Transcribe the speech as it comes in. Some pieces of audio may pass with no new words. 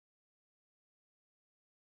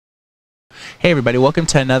Hey everybody, welcome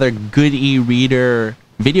to another Good e-reader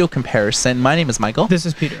video comparison. My name is Michael. This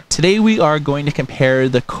is Peter. Today we are going to compare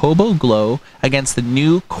the Kobo Glow against the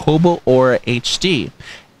new Kobo Aura HD.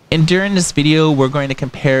 And during this video, we're going to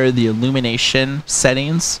compare the illumination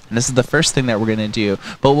settings, and this is the first thing that we're going to do,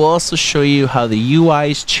 but we'll also show you how the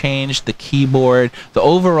UI's changed, the keyboard, the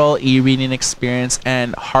overall e-reading experience,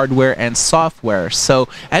 and hardware and software. So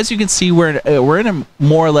as you can see, we're in a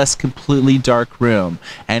more or less completely dark room,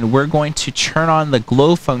 and we're going to turn on the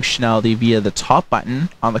glow functionality via the top button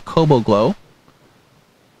on the Kobo Glow.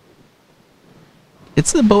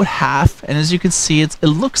 It's about half, and as you can see, it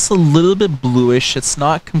looks a little bit bluish. It's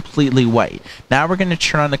not completely white. Now we're going to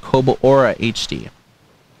turn on the Kobo Aura HD.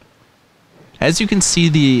 As you can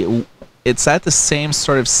see, it's at the same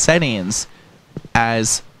sort of settings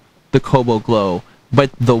as the Kobo Glow, but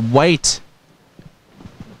the white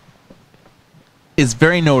is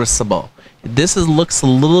very noticeable. This looks a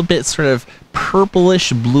little bit sort of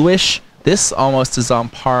purplish, bluish. This almost is on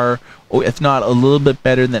par, or if not a little bit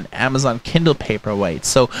better than Amazon Kindle Paperwhite.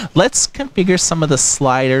 So let's configure some of the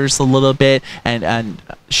sliders a little bit and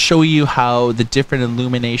show you how the different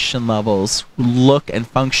illumination levels look and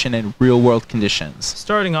function in real world conditions.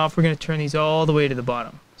 Starting off, we're going to turn these all the way to the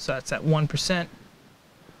bottom. So that's at 1%,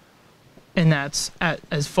 and that's at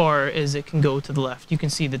as far as it can go to the left. You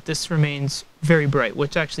can see that this remains very bright,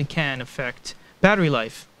 which actually can affect battery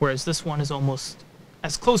life, whereas this one is almost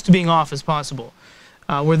as close to being off as possible.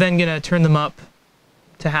 We're then going to turn them up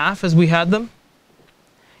to half as we had them.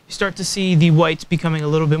 You start to see the whites becoming a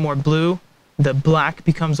little bit more blue. The black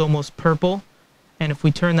becomes almost purple. And if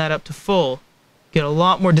we turn that up to full, get a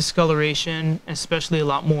lot more discoloration, especially a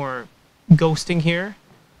lot more ghosting here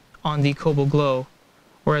on the Kobo Glow.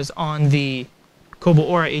 Whereas on the Kobo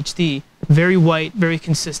Aura HD, very white, very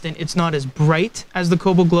consistent. It's not as bright as the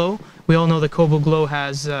Kobo Glow. We all know the Kobo Glow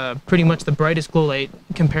has pretty much the brightest glow light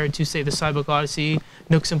compared to, say, the Cybook Odyssey,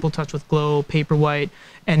 Nook Simple Touch with Glow, Paperwhite,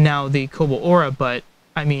 and now the Kobo Aura. But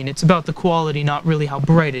I mean, it's about the quality, not really how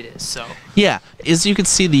bright it is. So yeah, as you can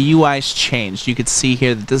see, the UI's changed. You can see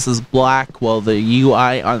here that this is black, while the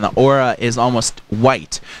UI on the Aura is almost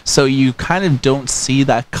white. So you kind of don't see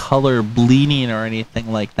that color bleeding or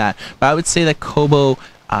anything like that. But I would say that Kobo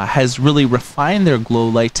has really refined their glow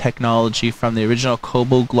light technology from the original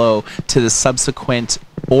Kobo Glow to the subsequent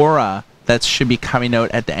Aura that should be coming out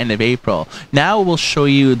at the end of April. Now we'll show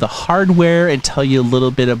you the hardware and tell you a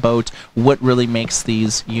little bit about what really makes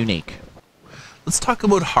these unique. Let's talk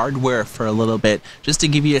about hardware for a little bit, just to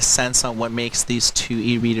give you a sense on what makes these two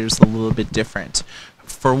e-readers a little bit different.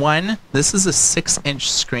 For one, this is a 6-inch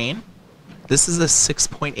screen. This is a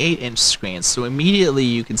 6.8-inch screen, so immediately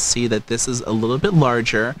you can see that this is a little bit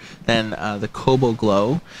larger than the Kobo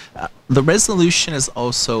Glow. The resolution is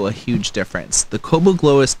also a huge difference. The Kobo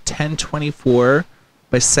Glow is 1024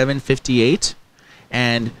 by 758,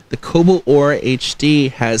 and the Kobo Aura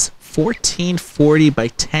HD has 1440 by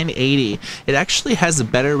 1080. It actually has a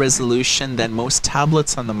better resolution than most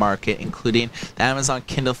tablets on the market, including the Amazon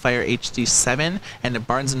Kindle Fire HD7 and the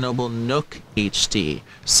Barnes & Noble Nook HD.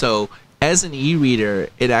 So as an e-reader,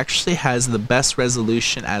 it actually has the best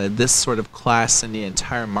resolution out of this sort of class in the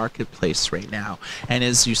entire marketplace right now. And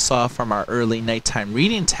as you saw from our early nighttime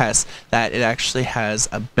reading test, that it actually has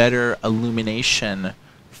a better illumination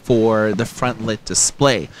for the front lit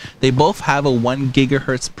display. They both have a 1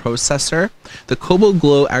 gigahertz processor. The Kobo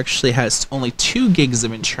Glow actually has only 2 gigs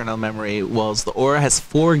of internal memory, whilst the Aura has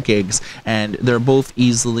 4 gigs, and they're both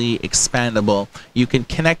easily expandable. You can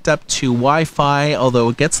connect up to Wi-Fi, although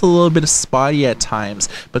it gets a little bit spotty at times,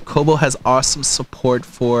 but Kobo has awesome support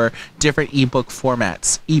for different ebook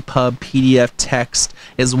formats, EPUB, PDF, text,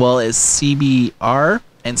 as well as CBR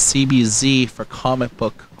and CBZ for comic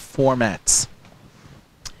book formats.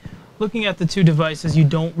 looking at the two devices, you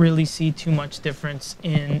don't really see too much difference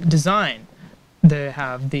in design. They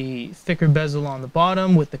have the thicker bezel on the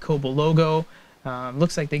bottom with the Kobo logo.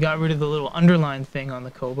 Looks like they got rid of the little underline thing on the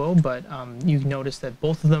Kobo, but you notice that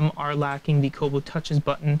both of them are lacking the Kobo Touches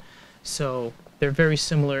button, so they're very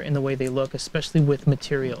similar in the way they look, especially with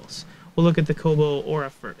materials. We'll look at the Kobo Aura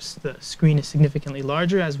first. The screen is significantly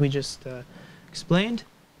larger, as we just explained.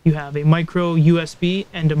 You have a micro USB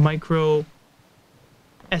and a micro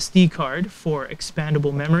SD card for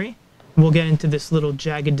expandable memory. We'll get into this little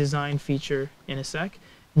jagged design feature in a sec.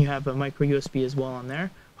 And you have a micro USB as well on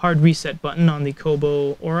there. Hard reset button on the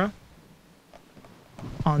Kobo Aura.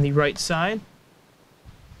 On the right side,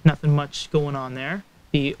 nothing much going on there.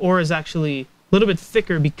 The Aura is actually a little bit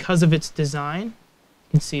thicker because of its design.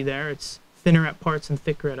 You can see there, it's thinner at parts and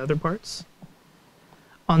thicker at other parts.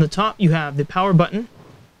 On the top, you have the power button,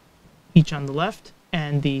 each on the left,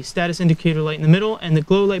 and the status indicator light in the middle, and the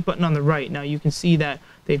glow light button on the right. Now you can see that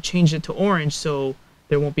they've changed it to orange, so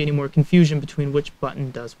there won't be any more confusion between which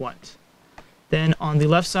button does what. Then on the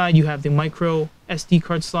left side, you have the micro SD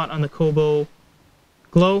card slot on the Kobo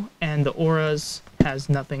Glow, and the Aura's has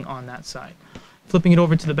nothing on that side. Flipping it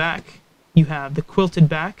over to the back, you have the quilted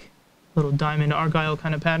back, little diamond argyle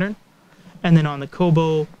kind of pattern. And then on the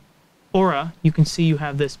Kobo Aura, you can see you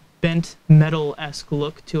have this bent metal-esque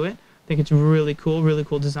look to it. I think it's really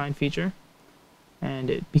cool design feature. And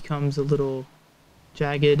it becomes a little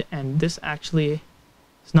jagged, and this actually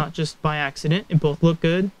is not just by accident. It both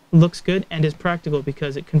looks good, and is practical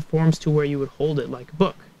because it conforms to where you would hold it like a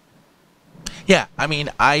book. Yeah, I mean,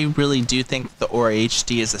 I really do think the Aura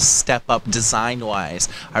HD is a step up design-wise.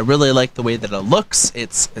 I really like the way that it looks.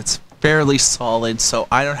 It's fairly solid, so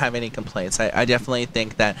I don't have any complaints. I definitely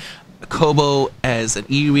think that Kobo as an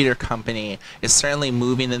e-reader company is certainly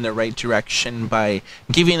moving in the right direction by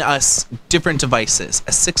giving us different devices.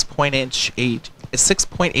 A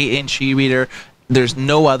 6.8 inch e-reader. There's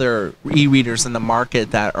no other e-readers in the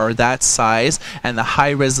market that are that size, and the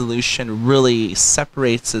high resolution really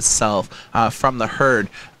separates itself from the herd.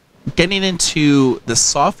 Getting into the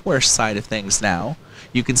software side of things now,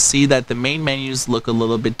 you can see that the main menus look a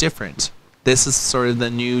little bit different. This is sort of the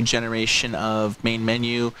new generation of main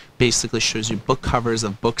menu. Basically shows you book covers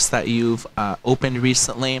of books that you've opened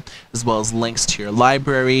recently, as well as links to your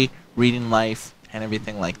library, reading life, and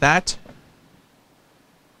everything like that,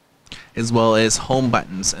 as well as home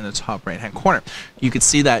buttons in the top right hand corner. You can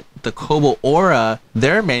see that the Kobo Aura,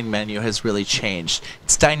 their main menu has really changed.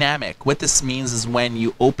 It's dynamic. What this means is when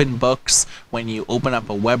you open books, when you open up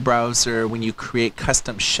a web browser, when you create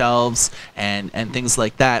custom shelves and things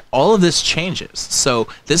like that, all of this changes. So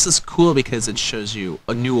this is cool because it shows you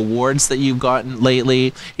new awards that you've gotten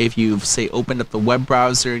lately. If you've, say, opened up the web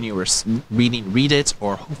browser and you were reading Read It,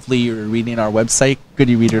 or hopefully you're reading our website,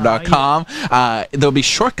 goodereader.com, there'll be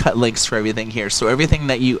shortcut links for everything here. So everything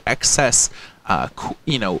that you access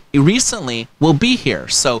recently will be here,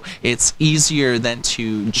 so it's easier than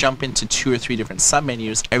to jump into 2 or 3 different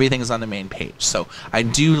submenus. Everything is on the main page. So I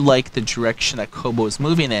do like the direction that Kobo is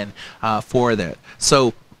moving in for that.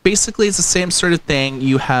 So basically it's the same sort of thing.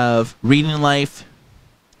 You have Reading Life,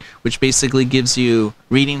 which basically gives you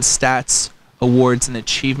reading stats, awards, and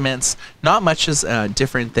achievements. Not much is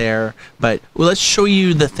different there, but let's show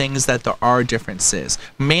you the things that there are differences.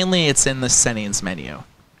 Mainly it's in the settings menu.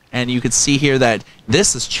 And you can see here that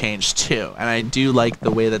this has changed too. And I do like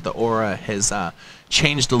the way that the Aura has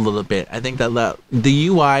changed a little bit. I think that the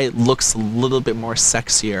UI looks a little bit more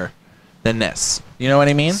sexier than this. You know what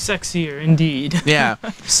I mean? Sexier, indeed. Yeah.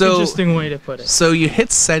 So interesting way to put it. So you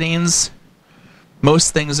hit settings.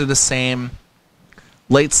 Most things are the same.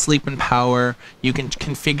 Light, sleep, and power. You can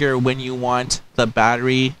configure when you want the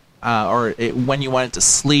battery when you want it to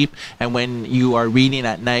sleep, and when you are reading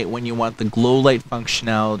at night, when you want the glow light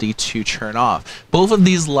functionality to turn off. Both of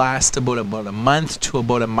these last about a month to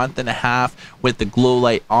about a month and a half with the glow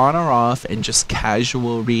light on or off and just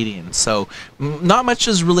casual reading. So not much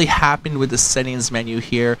has really happened with the settings menu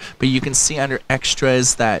here, but you can see under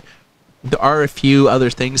extras that there are a few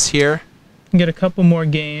other things here. You get a couple more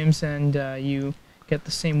games, and you get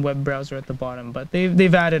the same web browser at the bottom, but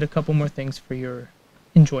they've added a couple more things for your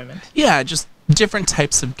enjoyment. Yeah, just different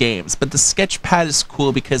types of games. But the sketchpad is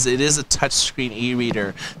cool because it is a touchscreen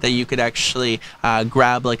e-reader that you could actually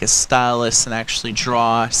grab like a stylus and actually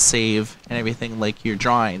draw, save, and everything like you're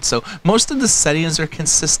drawing. So most of the settings are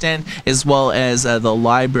consistent, as well as the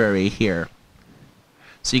library here.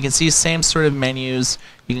 So you can see same sort of menus.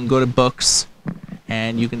 You can go to books,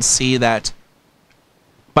 and you can see that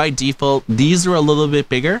by default these are a little bit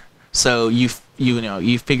bigger. So you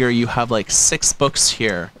figure you have like 6 books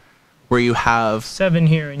here, where you have 7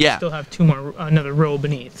 here, and you still have 2 more, another row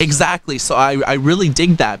beneath. Exactly. So I really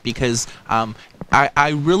dig that because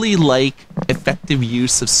I really like effective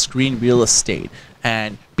use of screen real estate,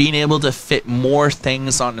 and being able to fit more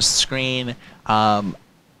things on a screen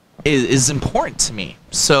is important to me.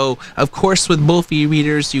 So of course with both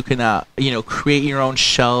e-readers you can create your own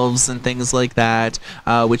shelves and things like that,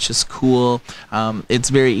 which is cool.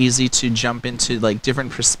 It's very easy to jump into like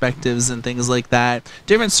different perspectives and things like that,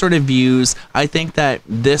 different sort of views. I think that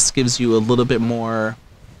this gives you a little bit more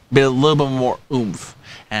oomph.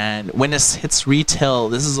 And when this hits retail,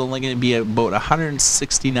 this is only going to be about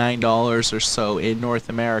 $169 or so in North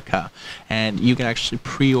America. And you can actually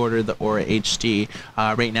pre-order the Aura HD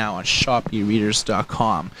right now on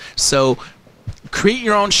shopereaders.com. So create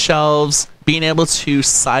your own shelves. Being able to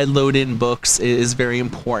side load in books is very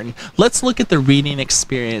important. Let's look at the reading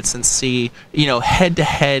experience and see, head to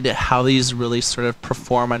head, how these really sort of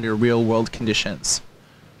perform under real world conditions.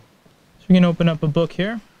 So we can open up a book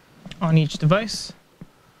here on each device.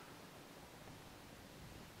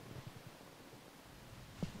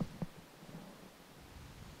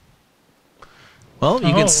 Well,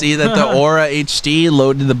 you can see that the Aura HD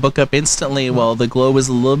loaded the book up instantly, while the Glow was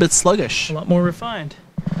a little bit sluggish. A lot more refined.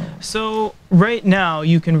 So right now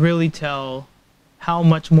you can really tell how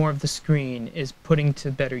much more of the screen is putting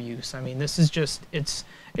to better use. I mean, this is just, it's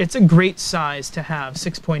a great size to have,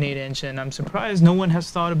 6.8 inch, and I'm surprised no one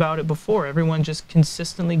has thought about it before. Everyone just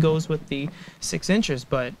consistently goes with the 6 inches,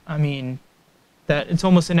 but I mean, that it's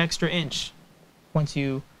almost an extra inch once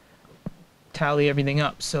you tally everything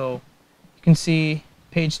up. So you can see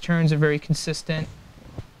page turns are very consistent.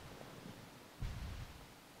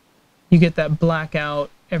 You get that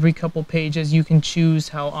blackout every couple pages. You can choose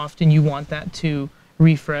how often you want that to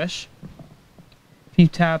refresh. If you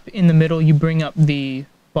tap in the middle, you bring up the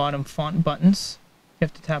bottom font buttons. You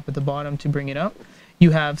have to tap at the bottom to bring it up.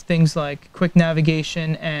 You have things like quick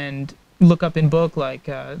navigation and look up in book, like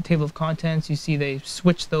table of contents. You see they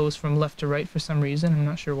switch those from left to right for some reason. I'm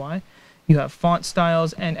not sure why. You have font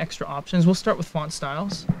styles and extra options. We'll start with font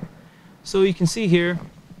styles. So you can see here,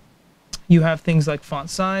 you have things like font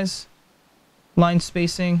size, line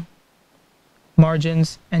spacing,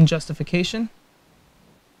 margins, and justification.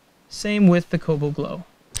 Same with the Kobo Glow.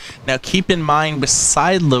 Now keep in mind, with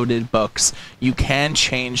side-loaded books, you can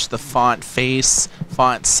change the font face,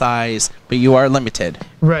 font size, but you are limited.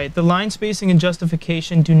 Right. The line spacing and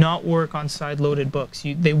justification do not work on side-loaded books.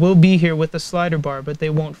 They will be here with the slider bar, but they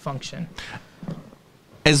won't function.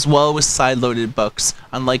 As well with side-loaded books,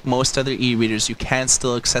 unlike most other e-readers, you can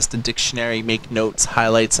still access the dictionary, make notes,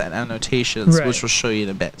 highlights, and annotations, right, which we'll show you in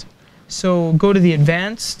a bit. So go to the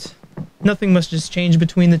advanced. Nothing much has changed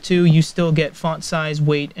between the two. You still get font size,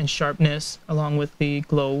 weight, and sharpness, along with the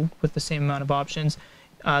Glow with the same amount of options.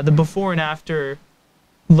 The before and after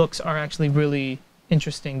looks are actually really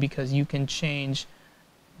interesting because you can change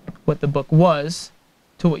what the book was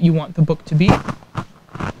to what you want the book to be.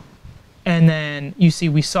 And then you see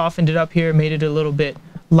we softened it up here, made it a little bit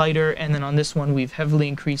lighter, and then on this one we've heavily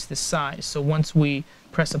increased the size. So once we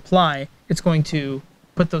press apply, it's going to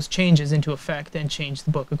put those changes into effect and change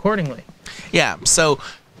the book accordingly. Yeah, so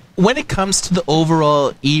when it comes to the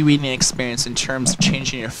overall e-reading experience in terms of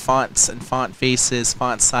changing your fonts and font faces,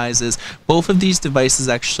 font sizes, both of these devices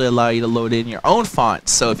actually allow you to load in your own font.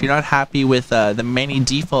 So if you're not happy with the many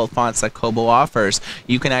default fonts that Kobo offers,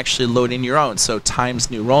 you can actually load in your own. So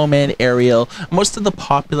Times New Roman, Arial, most of the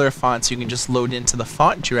popular fonts you can just load into the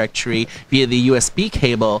font directory via the USB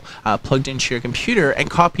cable plugged into your computer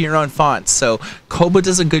and copy your own fonts. So Kobo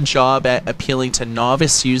does a good job at appealing to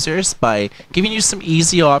novice users by giving you some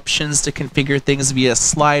easy options to configure things via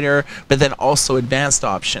slider, but then also advanced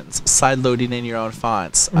options, side loading in your own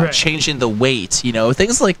fonts, right, changing the weight,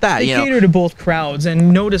 things like that. They cater to both crowds,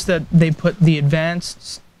 and notice that they put the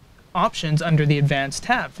advanced options under the advanced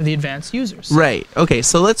tab for the advanced users. Right. Okay,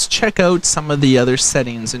 so let's check out some of the other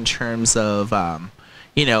settings in terms of,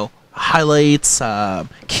 highlights,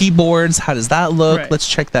 keyboards. How does that look? Right. Let's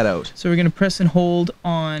check that out. So we're going to press and hold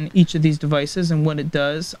on each of these devices, and what it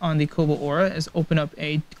does on the Kobo Aura is open up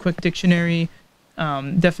a quick dictionary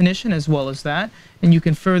definition as well as that, and you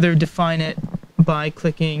can further define it by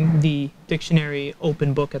clicking the dictionary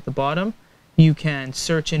open book at the bottom. You can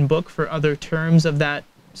search in book for other terms of that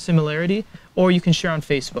similarity, or you can share on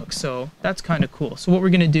Facebook. So that's kind of cool. So what we're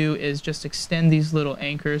going to do is just extend these little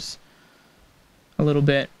anchors a little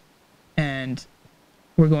bit, and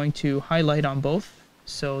we're going to highlight on both,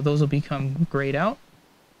 so those will become grayed out.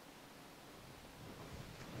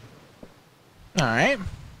 All right.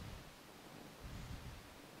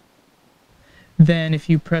 Then if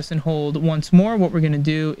you press and hold once more, what we're going to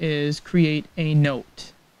do is create a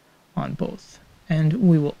note on both. And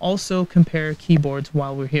we will also compare keyboards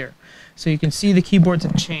while we're here. So you can see the keyboards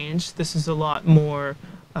have changed. This is a lot more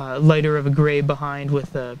lighter of a gray behind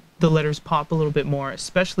with the letters pop a little bit more,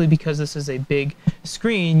 especially because this is a big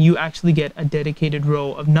screen. You actually get a dedicated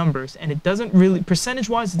row of numbers, and it doesn't really,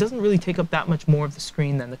 percentage-wise, it doesn't really take up that much more of the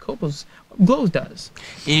screen than the Kobo's Glow does.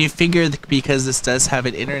 And you figure that because this does have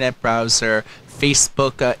an internet browser,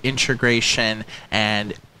 Facebook integration,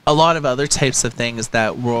 and a lot of other types of things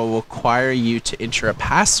that will require you to enter a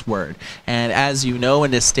password. And as you know, in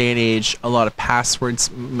this day and age, a lot of passwords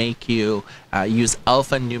make you use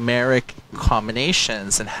alphanumeric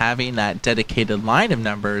combinations, and having that dedicated line of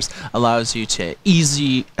numbers allows you to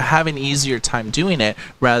have an easier time doing it,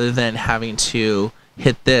 rather than having to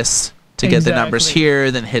hit this to get the numbers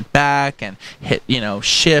here, then hit back and hit,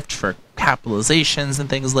 shift for capitalizations and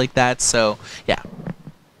things like that. So yeah,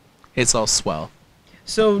 it's all swell.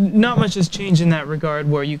 So not much has changed in that regard,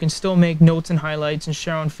 where you can still make notes and highlights and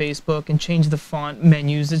share on Facebook and change the font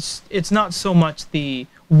menus. It's not so much the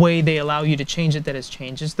way they allow you to change it that has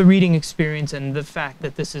changed. It's the reading experience, and the fact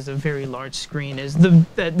that this is a very large screen is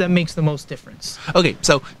that makes the most difference. Okay,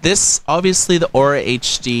 so this, obviously the Aura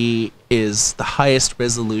HD is the highest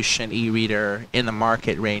resolution e-reader in the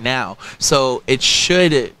market right now. So it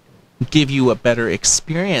should give you a better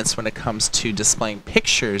experience when it comes to displaying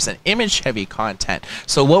pictures and image-heavy content.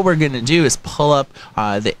 So what we're going to do is pull up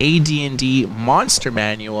the AD&D Monster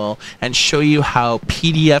Manual and show you how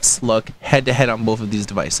PDFs look head-to-head on both of these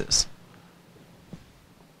devices.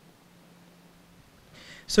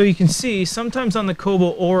 So you can see, sometimes on the Kobo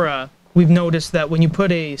Aura, we've noticed that when you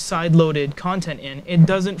put a side-loaded content in, it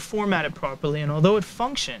doesn't format it properly, and although it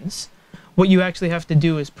functions, what you actually have to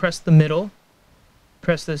do is press the middle,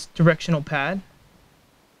 press this directional pad,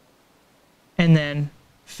 and then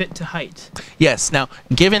fit to height. Yes. Now,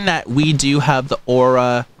 given that we do have the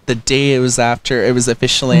Aura the day it was after it was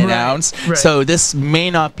officially announced, so this may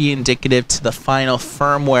not be indicative to the final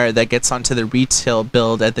firmware that gets onto the retail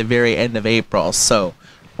build at the very end of April. So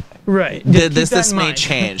this may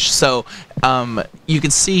change. So you can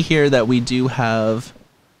see here that we do have,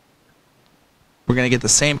 we're going to get the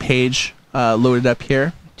same page loaded up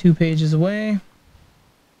here. 2 pages away.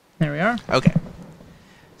 There we are. Okay.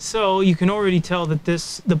 So you can already tell that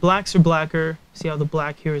the blacks are blacker. See how the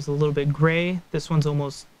black here is a little bit gray? This one's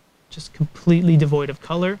almost just completely devoid of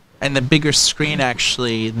color. And the bigger screen,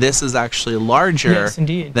 actually, this is actually larger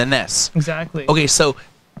than this. Exactly. Okay, so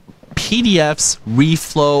PDFs,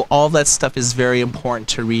 reflow, all that stuff is very important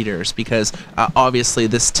to readers, because obviously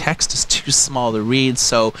this text is too small to read.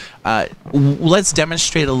 So let's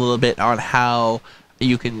demonstrate a little bit on how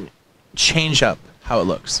you can change up how it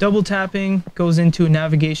looks. Double tapping goes into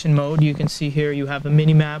navigation mode. You can see here you have a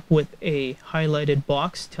mini map with a highlighted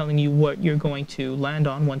box telling you what you're going to land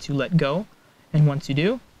on once you let go. And once you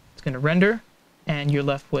do, it's going to render, and you're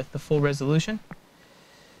left with the full resolution.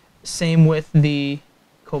 Same with the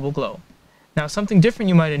Kobo Glow. Now, something different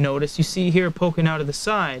you might have noticed, you see here poking out of the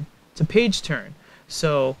side, it's a page turn.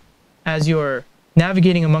 So as you're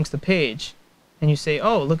navigating amongst the page and you say,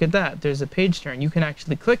 oh, look at that, there's a page turn, you can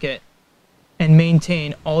actually click it and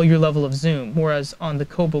maintain all your level of zoom, whereas on the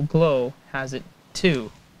Kobo Glow has it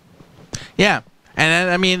too. Yeah,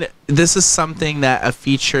 and I mean, this is something that a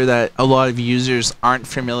feature that a lot of users aren't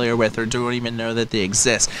familiar with or don't even know that they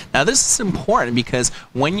exist. Now, this is important because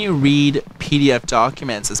when you read PDF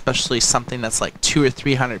documents, especially something that's like 200 or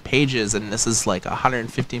 300 pages, and this is like a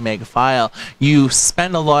 150 meg file, you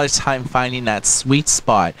spend a lot of time finding that sweet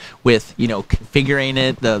spot with, configuring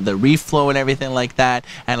it, the reflow and everything like that.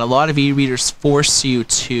 And a lot of e-readers force you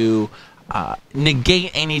to negate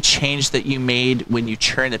any change that you made when you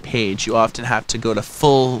churn a page. You often have to go to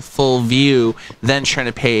full view, then churn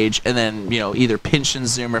a page, and then either pinch and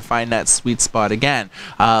zoom or find that sweet spot again.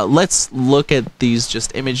 Let's look at these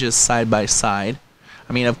just images side by side.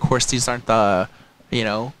 I mean, of course, these aren't the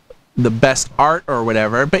the best art or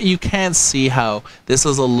whatever, but you can see how this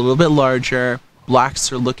is a little bit larger.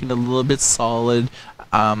 Blacks are looking a little bit solid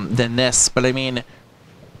than this, but I mean,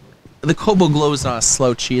 the Kobo Glow is not a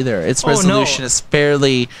slouch either. Its resolution is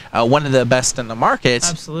fairly one of the best in the market.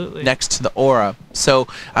 Absolutely. Next to the Aura. So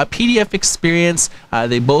PDF experience,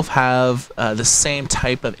 they both have the same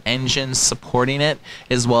type of engine supporting it,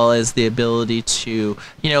 as well as the ability to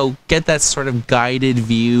get that sort of guided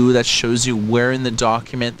view that shows you where in the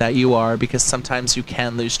document that you are, because sometimes you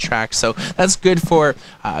can lose track. So that's good for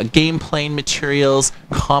game playing materials,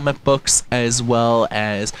 comic books, as well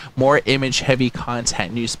as more image heavy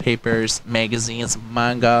content, newspapers, magazines,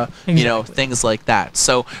 manga, things like that.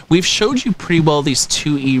 So we've showed you pretty well these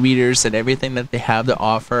two e-readers and everything that they have to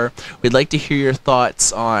offer. We'd like to hear your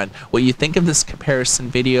thoughts on what you think of this comparison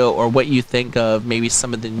video, or what you think of maybe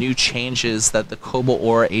some of the new changes that the Kobo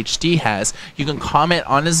Aura HD has. You can comment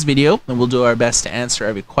on this video and we'll do our best to answer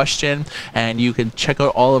every question, and you can check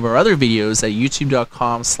out all of our other videos at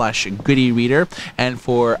youtube.com/goodereader. And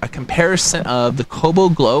for a comparison of the Kobo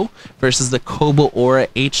Glow versus the Kobo Aura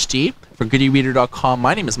HD, for goodereader.com,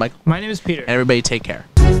 my name is Michael. My name is Peter. And everybody take care.